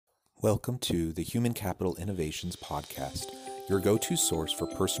Welcome to the Human Capital Innovations Podcast, your go-to source for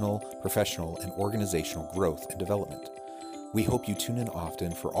personal, professional, and organizational growth and development. We hope you tune in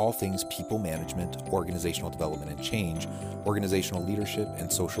often for all things people management, organizational development and change, organizational leadership,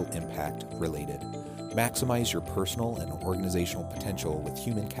 and social impact related. Maximize your personal and organizational potential with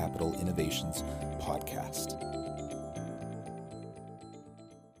Human Capital Innovations Podcast.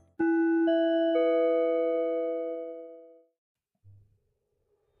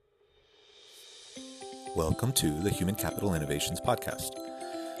 Welcome to the Human Capital Innovations Podcast.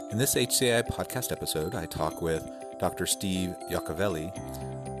 In this HCI podcast episode, I talk with Dr. Steve Yacovelli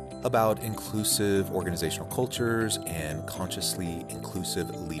about inclusive organizational cultures and consciously inclusive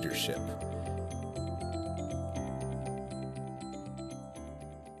leadership.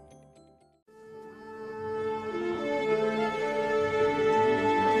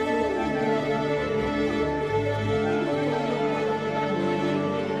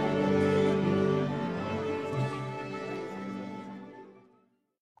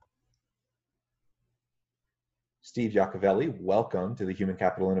 Steve Yacovelli, welcome to the Human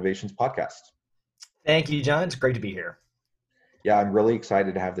Capital Innovations Podcast. Thank you, John. It's great to be here. Yeah, I'm really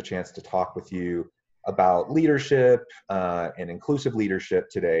excited to have the chance to talk with you about leadership and inclusive leadership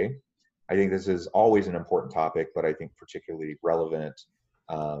today. I think this is always an important topic, but I think particularly relevant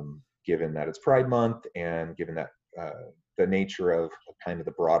given that it's Pride Month and given that the nature of kind of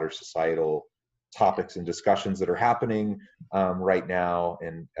the broader societal topics and discussions that are happening right now.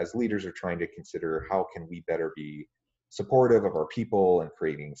 And as leaders are trying to consider how can we better be supportive of our people and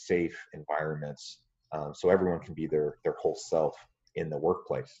creating safe environments so everyone can be their whole self in the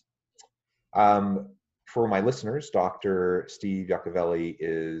workplace. For my listeners, Dr. Steve Yacovelli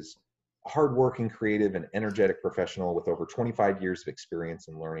is a hardworking, creative, and energetic professional with over 25 years of experience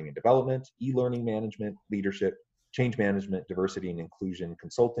in learning and development, e-learning management, leadership, change management, diversity and inclusion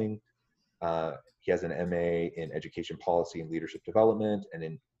consulting. He has an MA in education policy and leadership development and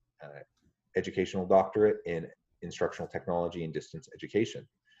an educational doctorate in instructional technology and distance education.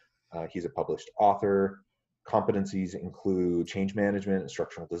 He's a published author. Competencies include change management,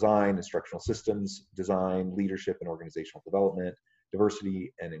 instructional design, instructional systems design, leadership and organizational development,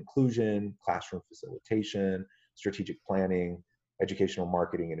 diversity and inclusion, classroom facilitation, strategic planning, educational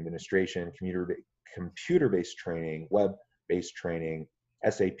marketing and administration, computer-based training, web-based training,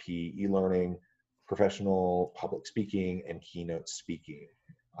 SAP, e-learning, professional public speaking, and keynote speaking.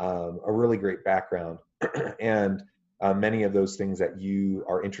 A really great background. And many of those things that you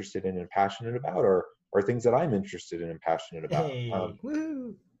are interested in and passionate about are things that I'm interested in and passionate about. Hey,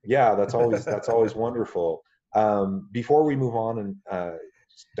 woo. Yeah, that's always wonderful. Before we move on and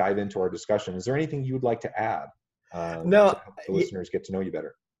dive into our discussion, is there anything you would like to add to help the listeners get to know you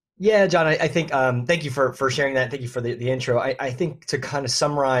better? Yeah, John, I think, thank you for sharing that. Thank you for the intro. I think to kind of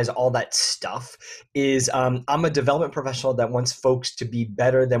summarize all that stuff is I'm a development professional that wants folks to be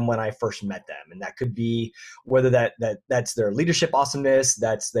better than when I first met them. And that could be whether that's their leadership awesomeness,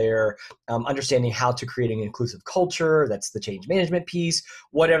 that's their understanding how to create an inclusive culture, that's the change management piece,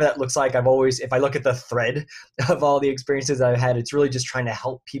 whatever that looks like. If I look at the thread of all the experiences I've had, it's really just trying to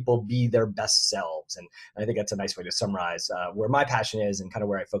help people be their best selves. And I think that's a nice way to summarize where my passion is and kind of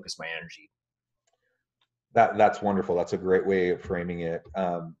where I focus my energy. That's wonderful. That's a great way of framing it.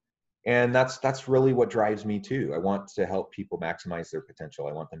 And that's really what drives me too. I want to help people maximize their potential.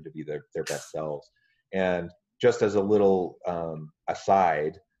 I want them to be their best selves. And just as a little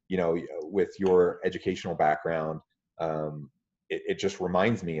aside, with your educational background, it just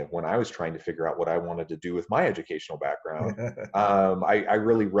reminds me of when I was trying to figure out what I wanted to do with my educational background. I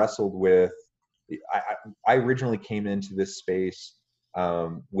really wrestled with, I originally came into this space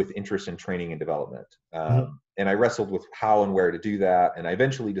with interest in training and development. And I wrestled with how and where to do that. And I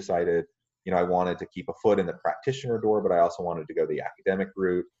eventually decided, I wanted to keep a foot in the practitioner door, but I also wanted to go the academic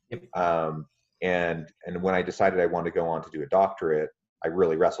route. And when I decided I wanted to go on to do a doctorate, I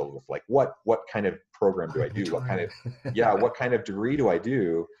really wrestled with what kind of program do I do? What kind of degree do I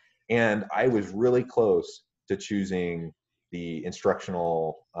do? And I was really close to choosing the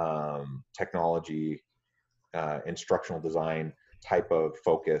instructional technology, instructional design type of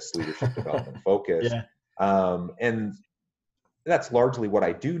focus, leadership development focus. Yeah. And that's largely what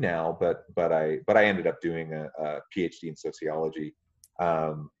I do now, but I ended up doing a PhD in sociology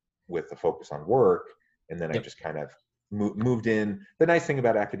with a focus on work. And then I just kind of moved in. The nice thing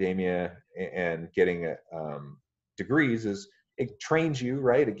about academia and getting degrees is it trains you,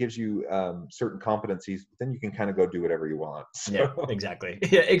 right? It gives you certain competencies, but then you can kind of go do whatever you want. So. Yeah, exactly.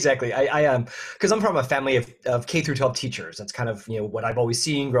 Yeah, exactly. I am because I'm from a family of K through 12 teachers. That's kind of, what I've always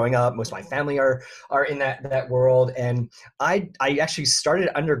seen growing up. Most of my family are in that world. And I actually started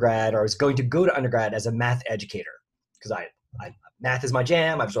undergrad, or I was going to go to undergrad as a math educator because I math is my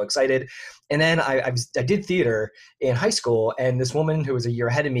jam. I was so excited. And then I did theater in high school, and this woman who was a year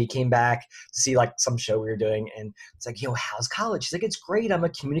ahead of me came back to see like some show we were doing, and it's like, how's college? She's like, it's great. I'm a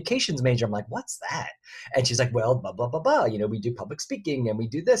communications major. I'm like, what's that? And she's like, well, blah, blah, blah, blah. We do public speaking and we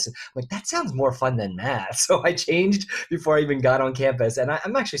do this. And I'm like, that sounds more fun than math. So I changed before I even got on campus. And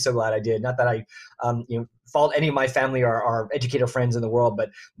I'm actually so glad I did. Not that I, fault any of my family or educator friends in the world, but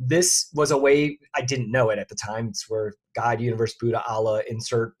this was a way, I didn't know it at the time. It's where God, universe, Buddha, Allah,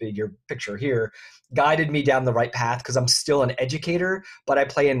 insert your picture here, guided me down the right path, because I'm still an educator, but I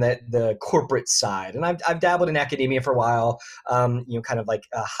play in the corporate side. And I've dabbled in academia for a while, kind of like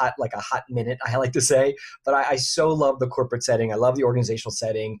a hot minute, I like to say. But I so love the corporate setting. I love the organizational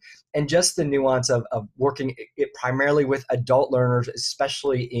setting, and just the nuance of working it primarily with adult learners,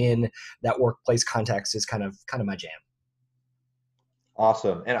 especially in that workplace context, is kind of my jam.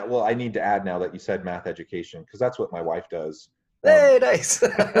 Awesome. And I need to add now that you said math education, because that's what my wife does. Hey, nice.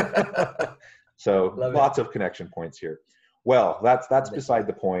 So Love lots it. of connection points here. Well, that's Love beside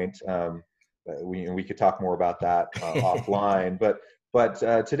the point. We could talk more about that it. offline, but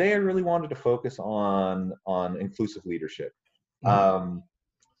today I really wanted to focus on inclusive leadership. Mhm. Um,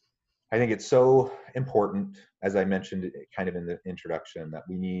 I think it's so important, as I mentioned kind of in the introduction, that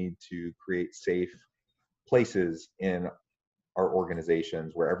we need to create safe places in our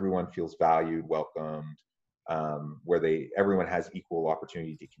organizations where everyone feels valued, welcomed, where everyone has equal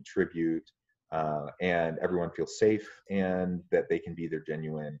opportunity to contribute, and everyone feels safe, and that they can be their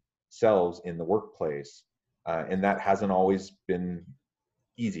genuine selves in the workplace. And that hasn't always been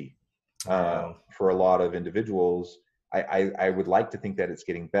easy I know. for a lot of individuals. I would like to think that it's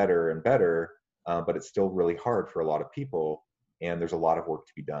getting better and better, but it's still really hard for a lot of people, and there's a lot of work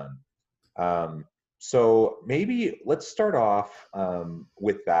to be done. Um, so maybe let's start off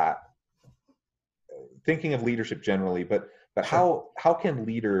with that, thinking of leadership generally, but Sure. how can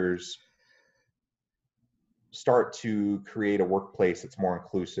leaders start to create a workplace that's more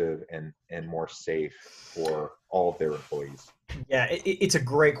inclusive and more safe for all of their employees? Yeah, it's a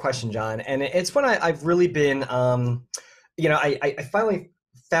great question, John, and it's when I've really been, I finally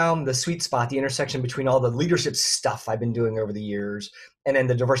found the sweet spot, the intersection between all the leadership stuff I've been doing over the years, and then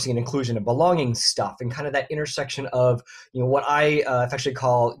the diversity and inclusion and belonging stuff, and kind of that intersection of what I affectionately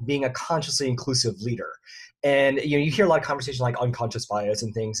call being a consciously inclusive leader. And you hear a lot of conversation like unconscious bias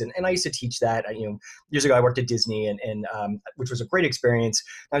and things, and I used to teach that. Years ago I worked at Disney, and which was a great experience.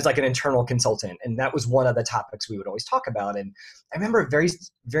 I was like an internal consultant, and that was one of the topics we would always talk about. And I remember very,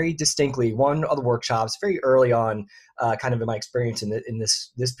 very distinctly one of the workshops very early on, kind of in my experience in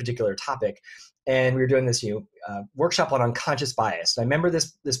this particular topic. And we were doing this, workshop on unconscious bias. And I remember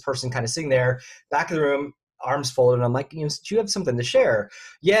this person kind of sitting there, back of the room, arms folded, and I'm like, do you have something to share?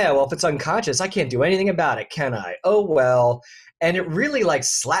 Yeah, well, if it's unconscious, I can't do anything about it, can I? Oh well. And it really like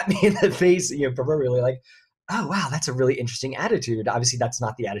slapped me in the face, proverbially, like, oh wow, that's a really interesting attitude. Obviously that's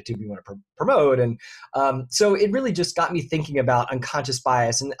not the attitude we want to promote. And so it really just got me thinking about unconscious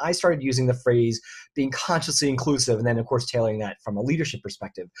bias, and I started using the phrase being consciously inclusive, and then of course tailoring that from a leadership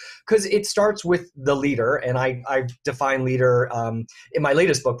perspective, because it starts with the leader. And I define leader, in my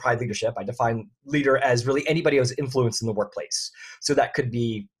latest book, Pride Leadership, I define leader as really anybody who has influence in the workplace. So that could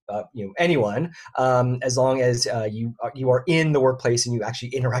be anyone, as long as you are in the workplace and you actually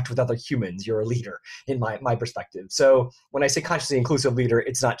interact with other humans, you're a leader in my perspective. So when I say consciously inclusive leader,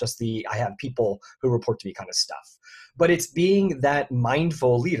 it's not just I have people who report to me kind of stuff, but it's being that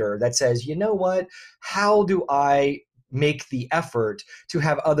mindful leader that says, you know what, how do I make the effort to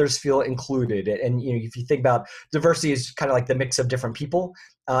have others feel included? And if you think about diversity is kind of like the mix of different people,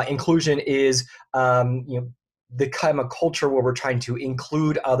 inclusion is the kind of culture where we're trying to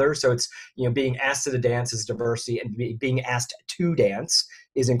include others. So it's being asked to the dance is diversity, and being asked to dance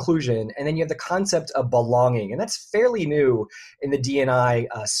is inclusion. And then you have the concept of belonging, and that's fairly new in the D&I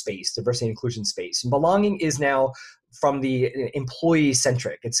space, diversity and inclusion space. And belonging is now from the employee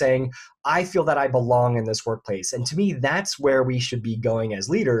centric. It's saying, I feel that I belong in this workplace. And to me, that's where we should be going as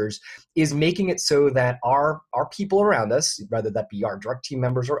leaders, is making it so that our people around us, whether that be our direct team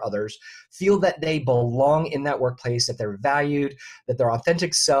members or others, feel that they belong in that workplace, that they're valued, that their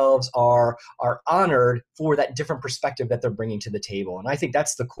authentic selves are honored for that different perspective that they're bringing to the table. And I think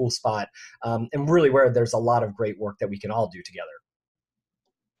that's the cool spot, and really where there's a lot of great work that we can all do together.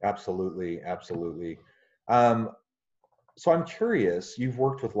 Absolutely, absolutely. Um, so I'm curious, you've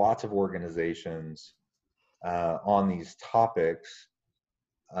worked with lots of organizations on these topics.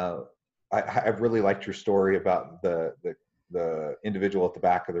 Uh, I've really liked your story about the individual at the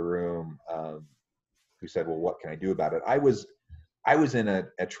back of the room who said, "Well, what can I do about it?" I was in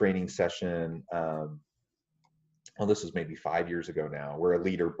a training session. Well, this was maybe 5 years ago now, where a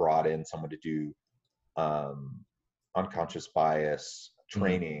leader brought in someone to do um, unconscious bias Mhm.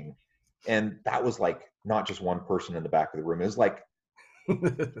 training, and that was like not just one person in the back of the room. It was like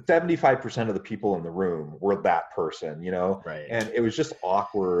 75% of the people in the room were that person, you know, Right. and it was just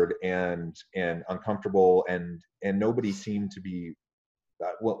awkward and uncomfortable, and nobody seemed to be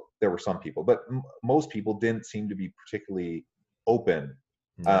well, there were some people, but most people didn't seem to be particularly open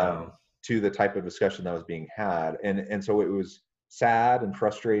um, No. to the type of discussion that was being had, and so it was sad and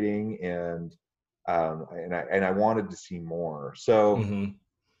frustrating, and I wanted to see more. Hmm.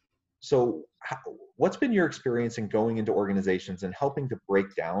 So what's been your experience in going into organizations and helping to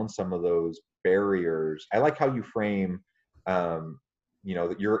break down some of those barriers? I like how you frame, um,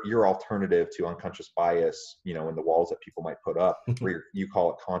 that your alternative to unconscious bias, and the walls that people might put up, where you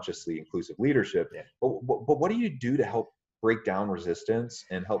call it consciously inclusive leadership. Yeah. But what do you do to help break down resistance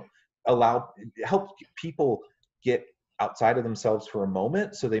and help people get outside of themselves for a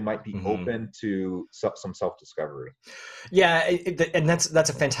moment, so they might be Hmm. open to some self-discovery? Yeah, and that's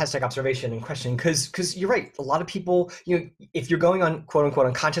a fantastic observation and question, because you're right. A lot of people, if you're going on quote unquote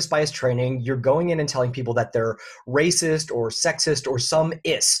unconscious bias training, you're going in and telling people that they're racist or sexist or some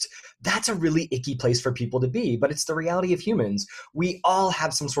ist. That's a really icky place for people to be, but it's the reality of humans. We all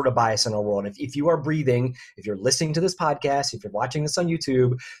have some sort of bias in our world. If you are breathing, if you're listening to this podcast, if you're watching this on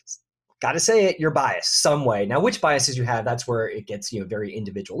YouTube, got to say it, you're biased some way. Now, which biases you have, that's where it gets, very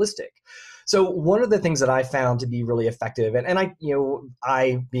individualistic. So one of the things that I found to be really effective, and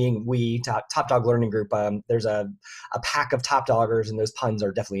I being we top Dog Learning Group, there's a pack of top doggers, and those puns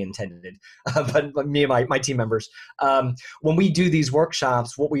are definitely intended. But me and my team members, when we do these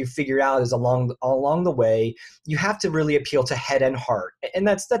workshops, what we figured out is along the way, you have to really appeal to head and heart, and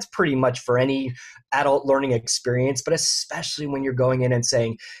that's pretty much for any adult learning experience, but especially when you're going in and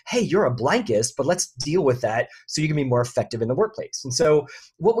saying, hey, you're a blankist, but let's deal with that so you can be more effective in the workplace. And so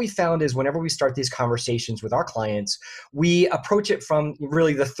what we found is whenever we start these conversations with our clients, we approach it from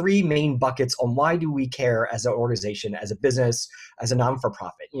really the three main buckets on why do we care as an organization, as a business, as a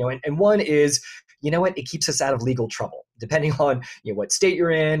non-for-profit. And one is, it keeps us out of legal trouble. Depending on what state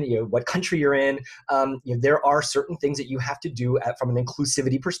you're in, what country you're in, there are certain things that you have to do from an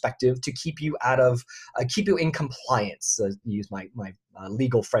inclusivity perspective to keep you keep you in compliance. Use my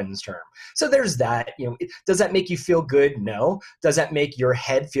legal friend's term. So there's that. Does that make you feel good? No. Does that make your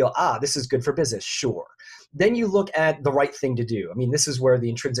head feel, this is good for business? Sure. Then you look at the right thing to do. I mean, this is where the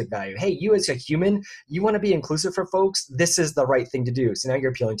intrinsic value, hey, you as a human, you want to be inclusive for folks, this is the right thing to do. So now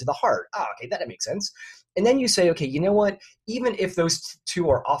you're appealing to the heart. Okay, that makes sense. And then you say, okay, you know what? Even if those two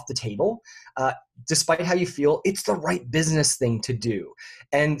are off the table, despite how you feel, it's the right business thing to do.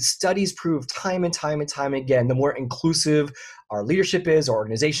 And studies prove time and time and time again, the more inclusive our leadership is, our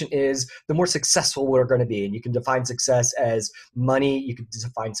organization is, the more successful we're going to be. And you can define success as money. You can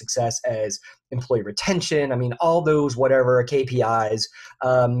define success as employee retention. I mean, all those whatever KPIs,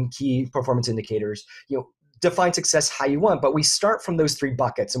 key performance indicators, define success how you want. But we start from those three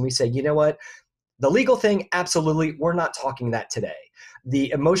buckets and we say, you know what? The legal thing, absolutely. We're not talking that today. The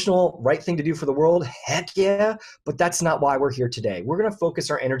emotional right thing to do for the world, heck yeah, but that's not why we're here today. We're going to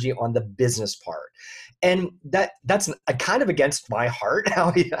focus our energy on the business part. And that's kind of against my heart,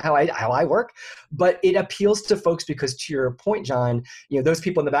 how I work, but it appeals to folks because, to your point, John, those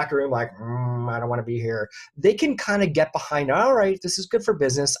people in the back of the room like, I don't want to be here. They can kind of get behind, all right, this is good for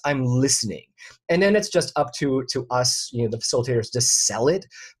business. I'm listening. And then it's just up to us, the facilitators, to sell it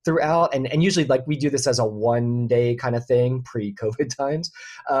throughout. And usually, like, we do this as a one-day kind of thing, pre-COVID times.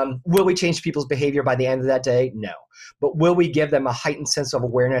 Will we change people's behavior by the end of that day? No. But will we give them a heightened sense of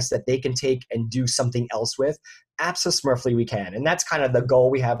awareness that they can take and do something else with? Absolutely, we can. And that's kind of the goal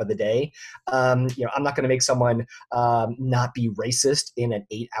we have of the day. I'm not going to make someone not be racist in an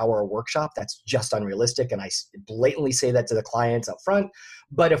 8-hour workshop. That's just unrealistic. And I blatantly say that to the clients up front.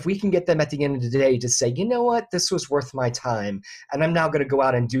 But if we can get them at the end of the day to say, you know what, this was worth my time, and I'm now going to go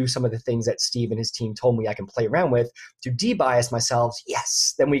out and do some of the things that Steve and his team told me I can play around with to de-bias myself,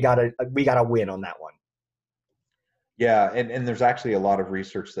 yes, then we got to win on that one. Yeah, and there's actually a lot of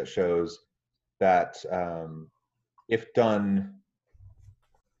research that shows that if done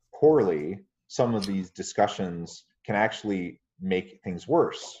poorly, some of these discussions can actually make things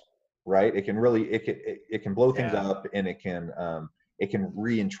worse, right? It can really it can blow things Yeah. up, and it can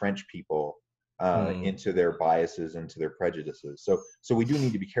re-entrench people into their biases, into their prejudices. So we do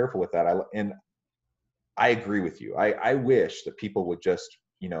need to be careful with that. And I agree with you. I wish that people would just,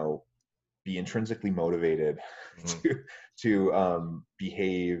 be intrinsically motivated to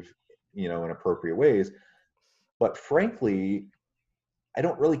behave, in appropriate ways. But frankly, I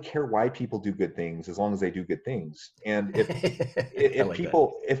don't really care why people do good things as long as they do good things. And if like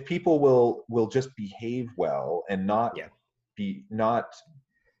people will just behave well and not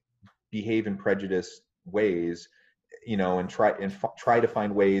behave in prejudiced ways, and try to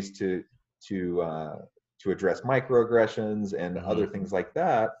find ways to address microaggressions and other things like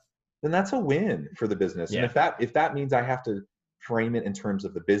that, then that's a win for the business. And if that means I have to frame it in terms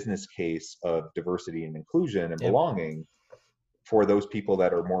of the business case of diversity and inclusion and belonging for those people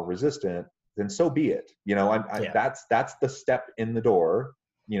that are more resistant, then so be it. That's the step in the door.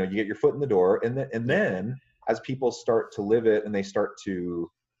 You get your foot in the door, and then as people start to live it and they start to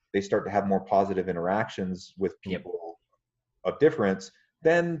have more positive interactions with people of difference,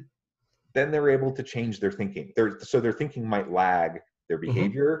 then they're able to change their thinking. Their thinking might lag their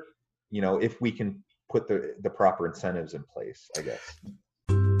behavior, if we can put the proper incentives in place, I guess.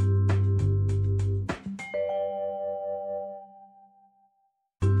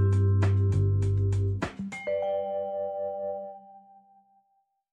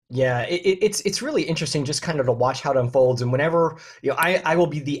 Yeah, it's really interesting just kind of to watch how it unfolds. And whenever, I will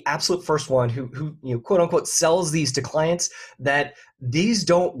be the absolute first one who quote unquote sells these to clients that these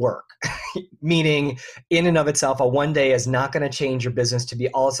don't work. Meaning in and of itself, a one day is not going to change your business to be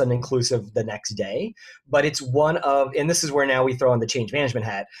all of a sudden inclusive the next day. But it's one of, and this is where now we throw on the change management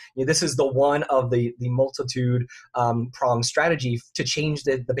hat. This is the one of the multitude pronged strategy to change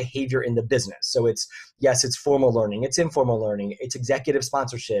the behavior in the business. So it's formal learning, it's informal learning, it's executive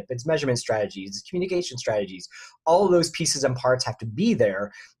sponsorship, it's measurement strategies, it's communication strategies. All of those pieces and parts have to be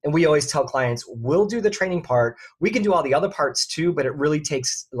there. And we always tell clients, we'll do the training part. We can do all the other parts too, but it really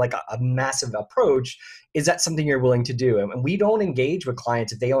takes like a massive approach. Is that something you're willing to do? And we don't engage with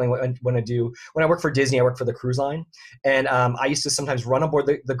clients if they only want to do, when I work for Disney, I work for the cruise line. And I used to sometimes run aboard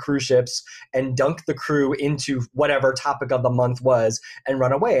the cruise ships and dunk the crew into whatever topic of the month was and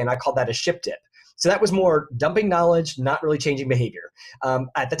run away. And I called that a ship dip. So that was more dumping knowledge, not really changing behavior.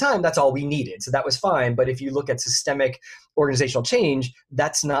 At the time, that's all we needed. So that was fine. But if you look at systemic organizational change,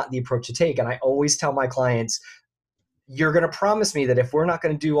 that's not the approach to take. And I always tell my clients, you're going to promise me that if we're not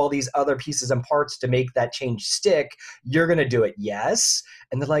going to do all these other pieces and parts to make that change stick, you're going to do it. Yes.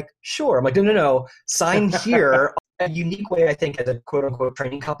 And they're like, sure. I'm like, no. Sign here. A unique way, I think, as a quote unquote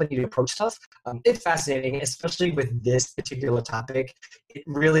training company to approach stuff. It's fascinating, especially with this particular topic. It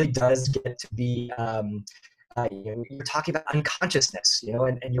really does get to be, you're talking about unconsciousness,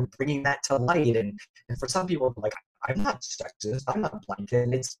 and you're bringing that to light. And for some people, like, I'm not sexist, I'm not blanket.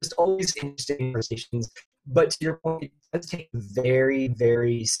 And it's just always interesting conversations. But to your point, it does take a very,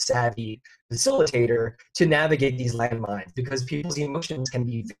 very savvy facilitator to navigate these landmines because people's emotions can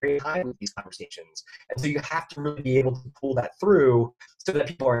be very high with these conversations. And so you have to really be able to pull that through so that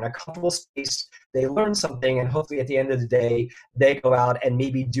people are in a comfortable space, they learn something, and hopefully at the end of the day, they go out and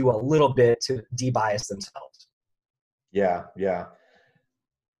maybe do a little bit to de-bias themselves. Yeah.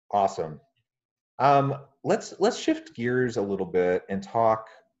 Awesome. Let's shift gears a little bit and talk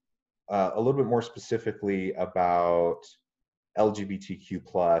a little bit more specifically about LGBTQ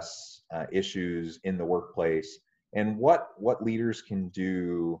plus issues in the workplace and what leaders can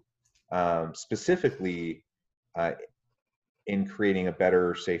do specifically in creating a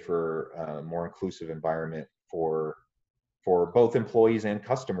better, safer, more inclusive environment for both employees and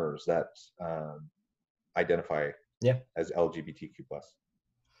customers that identify as LGBTQ plus.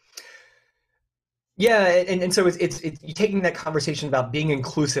 Yeah, and so it's you're taking that conversation about being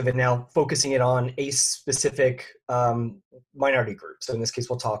inclusive and now focusing it on a specific minority group. So in this case,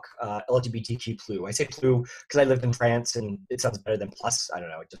 we'll talk LGBTQ+. I say plus because I lived in France and it sounds better than plus. I don't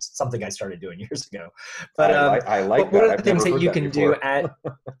know, it's just something I started doing years ago. But I like but one that. of the things that you can do at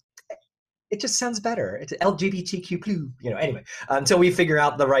it just sounds better. It's LGBTQ+. Anyway, until we figure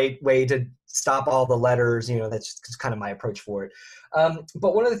out the right way to stop all the letters, that's just kind of my approach for it.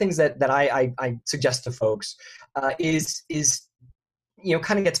 But one of the things that I suggest to folks is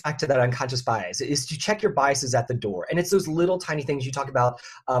kind of gets back to that unconscious bias, is to check your biases at the door. And it's those little tiny things you talk about,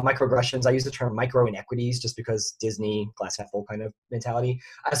 microaggressions. I use the term micro inequities just because Disney, glass half full kind of mentality.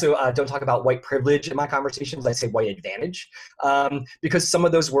 I also don't talk about white privilege in my conversations. I say white advantage because some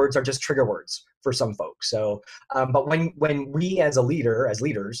of those words are just trigger words for some folks. So, but when we as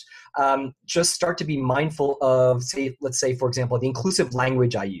leaders, just start to be mindful of, let's say, for example, the inclusive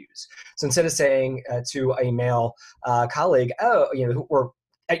language I use. So instead of saying to a male colleague, or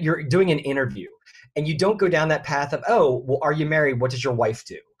you're doing an interview, and you don't go down that path of, oh, well, are you married? What does your wife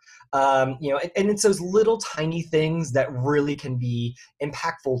do? And it's those little tiny things that really can be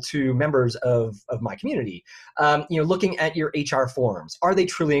impactful to members of my community. Looking at your HR forms, are they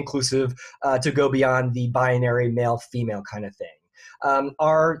truly inclusive to go beyond the binary male female kind of thing?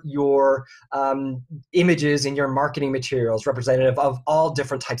 Are your images in your marketing materials representative of all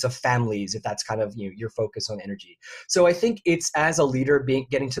different types of families, if that's kind of your focus on energy? So I think it's, as a leader,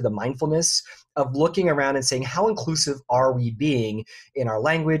 getting to the mindfulness of looking around and saying, how inclusive are we being in our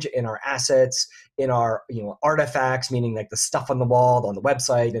language, in our assets, in our artifacts, meaning like the stuff on the wall, on the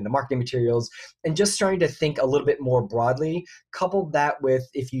website, and the marketing materials, and just starting to think a little bit more broadly. Couple that with,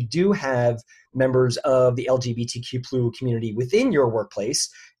 if you do have members of the LGBTQ community within your workplace,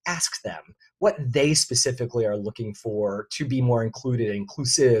 ask them what they specifically are looking for to be more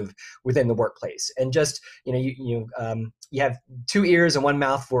inclusive within the workplace. And just, you have 2 ears and 1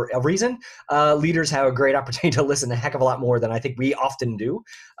 mouth for a reason. Leaders have a great opportunity to listen a heck of a lot more than I think we often do.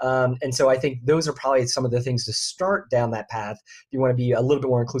 And so I think those are probably some of the things to start down that path if you want to be a little bit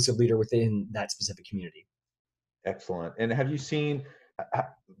more inclusive leader within that specific community. Excellent. And have you seen,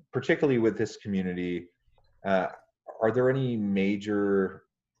 particularly with this community, are there any major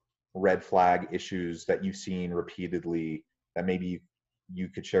red flag issues that you've seen repeatedly that maybe you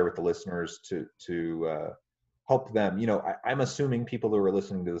could share with the listeners to help them? I'm assuming people who are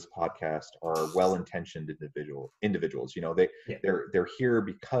listening to this podcast are well-intentioned individuals. They're here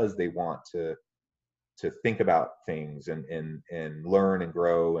because they want to think about things and learn and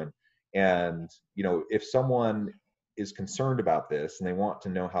grow, and if someone is concerned about this and they want to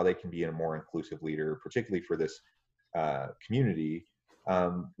know how they can be a more inclusive leader, particularly for this community,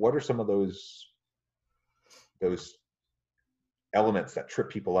 what are some of those elements that trip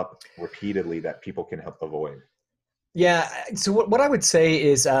people up repeatedly that people can help avoid? Yeah. So what I would say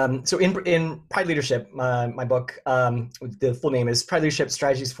is, so in Pride Leadership, my book, the full name is Pride Leadership: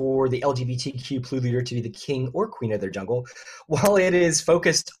 Strategies for the LGBTQ Leader to be the King or Queen of their Jungle. While it is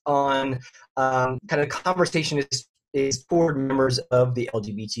focused on kind of conversation is toward members of the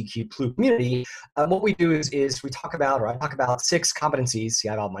LGBTQ community, what we do is we talk about, or I talk about 6 competencies. See,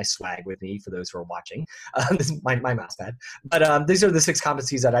 I have all my swag with me for those who are watching. This is my mouse pad. But these are the 6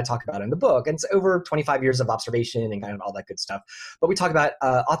 competencies that I talk about in the book. And it's over 25 years of observation and kind of all that good stuff. But we talk about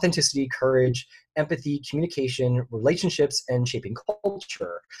authenticity, courage, empathy, communication, relationships, and shaping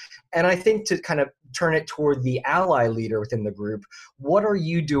culture. And I think to kind of turn it toward the ally leader within the group, what are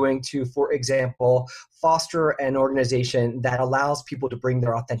you doing to, for example, foster an organization that allows people to bring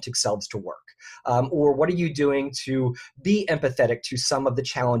their authentic selves to work? Or what are you doing to be empathetic to some of the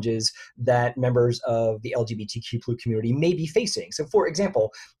challenges that members of the LGBTQ community may be facing? So, for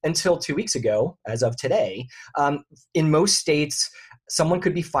example, until 2 weeks ago, as of today, in most states, someone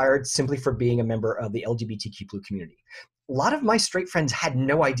could be fired simply for being a member of the LGBTQ community. A lot of my straight friends had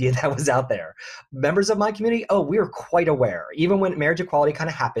no idea that was out there. Members of my community, we were quite aware. Even when marriage equality kind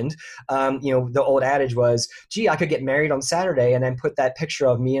of happened, the old adage was, gee, I could get married on Saturday and then put that picture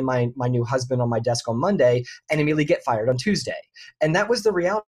of me and my new husband on my desk on Monday and immediately get fired on Tuesday. And that was the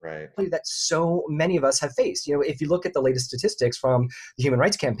reality. Right. That so many of us have faced. If you look at the latest statistics from the Human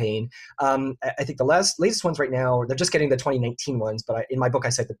Rights Campaign, I think the latest ones right now, they're just getting the 2019 ones, but in my book I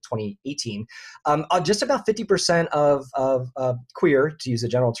cite the 2018. Just about 50% of queer, to use a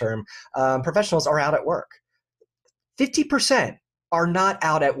general term, professionals are out at work. 50% are not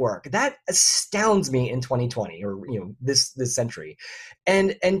out at work. That astounds me in 2020, or this century.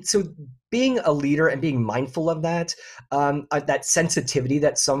 And so being a leader and being mindful of that, that sensitivity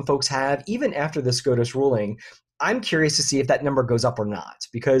that some folks have, even after the SCOTUS ruling, I'm curious to see if that number goes up or not,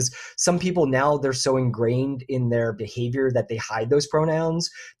 because some people now, they're so ingrained in their behavior that they hide those pronouns,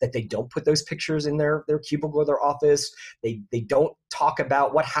 that they don't put those pictures in their cubicle or their office. They don't talk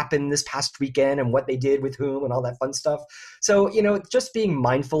about what happened this past weekend and what they did with whom and all that fun stuff. So, just being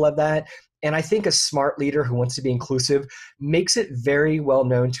mindful of that. And I think a smart leader who wants to be inclusive makes it very well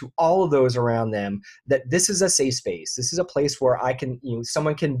known to all of those around them that this is a safe space. This is a place where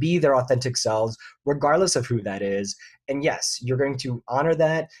someone can be their authentic selves, regardless of who that is. And yes, you're going to honor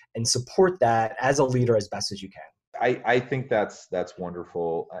that and support that as a leader as best as you can. I think that's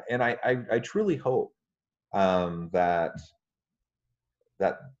wonderful. And I truly hope that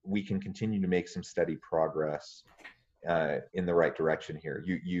we can continue to make some steady progress in the right direction here.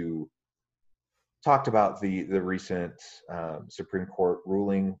 You talked about the recent Supreme Court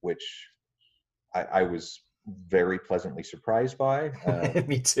ruling, which I was very pleasantly surprised by.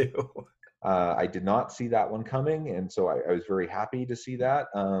 Me too. I did not see that one coming, and so I was very happy to see that.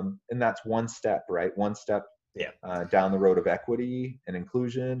 And that's one step, right? One step Yeah. down the road of equity and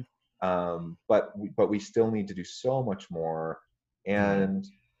inclusion. But we still need to do so much more. Mm.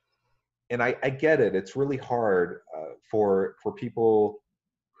 And I get it. It's really hard for people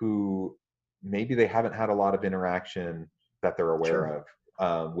who maybe they haven't had a lot of interaction that they're aware Sure.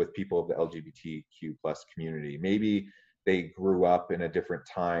 of with people of the LGBTQ plus community. Maybe they grew up in a different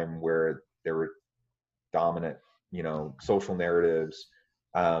time where there were dominant, social narratives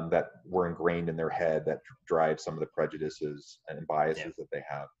that were ingrained in their head that drive some of the prejudices and Yeah. biases that they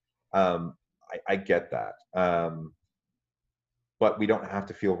have. I get that. But we don't have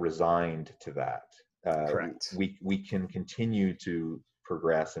to feel resigned to that. Correct. We can continue to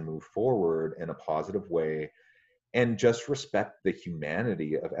progress and move forward in a positive way, and just respect the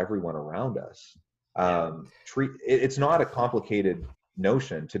humanity of everyone around us. Yeah. It's not a complicated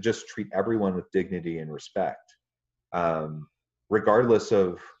notion to just treat everyone with dignity and respect, regardless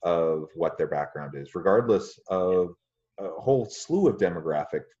of what their background is, regardless of a whole slew of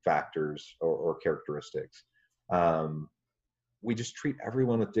demographic factors or characteristics. Um, we just treat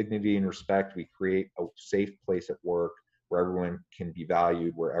everyone with dignity and respect. We create a safe place at work where everyone can be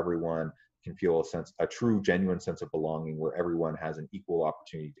valued, where everyone can feel a true, genuine sense of belonging, where everyone has an equal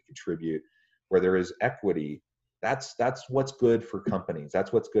opportunity to contribute, where there is equity. That's what's good for companies.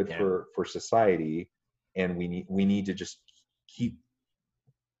 That's what's good Yeah. for society, and we need to just keep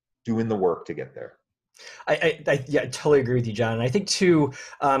doing the work to get there. Yeah, I totally agree with you, John. And I think too,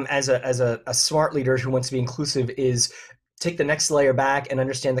 as a smart leader who wants to be inclusive, is take the next layer back and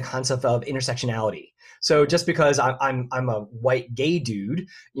understand the concept of intersectionality. So just because I'm a white gay dude,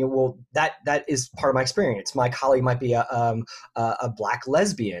 well, that is part of my experience. My colleague might be a black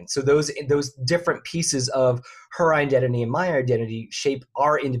lesbian. So those different pieces of her identity and my identity shape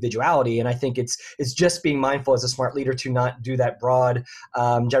our individuality. And I think it's just being mindful as a smart leader to not do that broad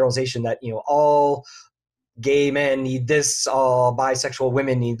generalization that all gay men need this, all bisexual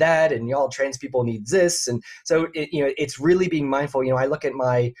women need that, and all trans people need this. And so it's really being mindful. I look at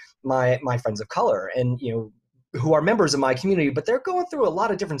my friends of color, and who are members of my community, but they're going through a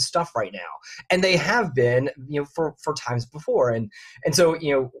lot of different stuff right now, and they have been for times before. And so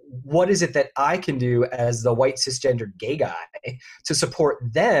what is it that I can do as the white cisgendered gay guy to support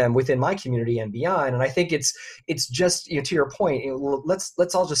them within my community and beyond? And I think it's just to your point,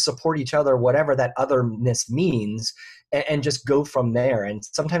 let's all just support each other, whatever that otherness means, and just go from there. And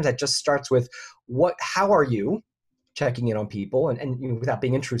sometimes that just starts with how are you, checking in on people, and without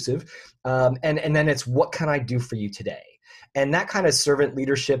being intrusive, and then it's what can I do for you today. And that kind of servant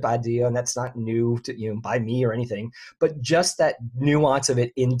leadership idea, and that's not new to by me or anything, but just that nuance of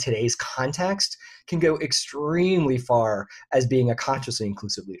it in today's context can go extremely far as being a consciously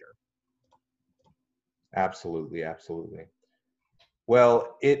inclusive leader. Absolutely, absolutely.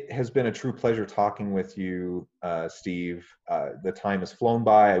 Well, it has been a true pleasure talking with you, Steve. The time has flown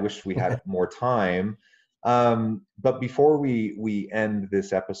by. I wish we had more time. But before we end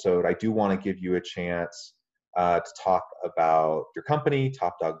this episode, I do want to give you a chance to talk about your company,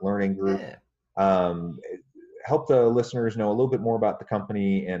 Top Dog Learning Group. Yeah. Um, Help the listeners know a little bit more about the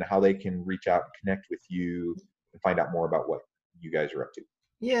company and how they can reach out and connect with you and find out more about what you guys are up to.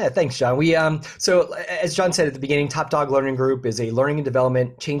 Yeah, thanks, John. We so as John said at the beginning, Top Dog Learning Group is a learning and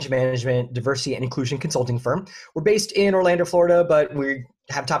development, change management, diversity and inclusion consulting firm. We're based in Orlando, Florida, but we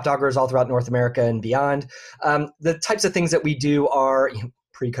have top doggers all throughout North America and beyond. The types of things that we do are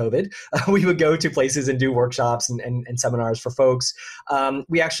pre-COVID, we would go to places and do workshops and seminars for folks.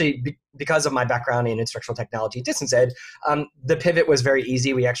 We actually, because of my background in instructional technology, distance ed, the pivot was very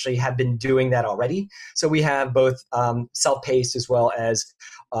easy. We actually have been doing that already. So we have both self-paced as well as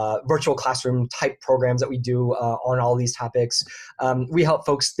virtual classroom type programs that we do on all these topics. We help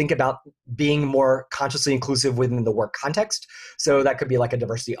folks think about being more consciously inclusive within the work context. So that could be like a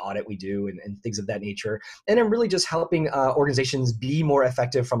diversity audit we do and things of that nature. And then really just helping organizations be more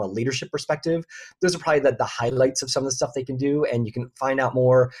effective from a leadership perspective. Those are probably the highlights of some of the stuff they can do. And you can find out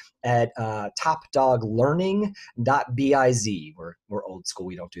more at topdoglearning.biz. We're old school.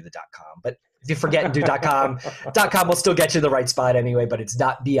 We don't do the .com, but if you forget and do .com, .com will still get you the right spot anyway, but it's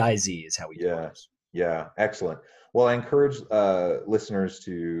 .biz is how we do it. Yeah, excellent. Well, I encourage listeners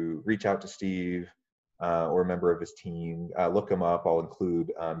to reach out to Steve or a member of his team. Look him up. I'll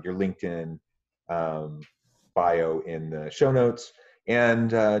include your LinkedIn bio in the show notes,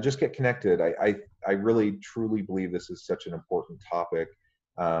 and just get connected. I really, truly believe this is such an important topic.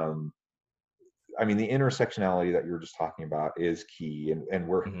 I mean, the intersectionality that you were just talking about is key. And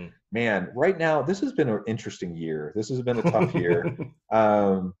we're, man, right now, this has been an interesting year. This has been a tough year.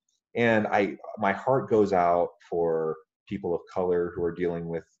 And my heart goes out for people of color who are dealing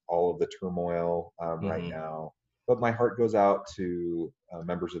with all of the turmoil right Mm-hmm. now. But my heart goes out to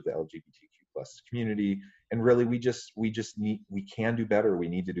members of the LGBTQ plus community, and really, we can do better. We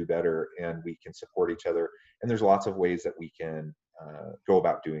need to do better, and we can support each other. And there's lots of ways that we can go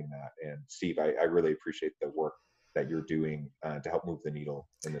about doing that. And Steve, I really appreciate the work that you're doing to help move the needle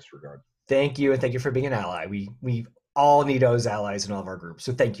in this regard. Thank you, and thank you for being an ally. We all need those allies in all of our groups,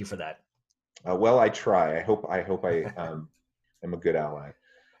 so thank you for that. Well, I try. I am a good ally.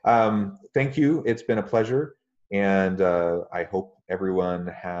 Thank you. It's been a pleasure, and I hope everyone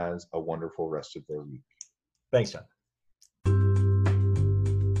has a wonderful rest of their week. Thanks, John.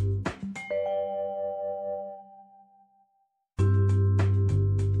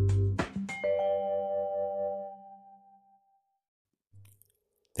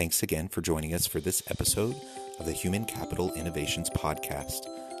 Thanks again for joining us for this episode of the Human Capital Innovations Podcast.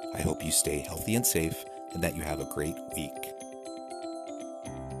 I hope you stay healthy and safe and that you have a great week.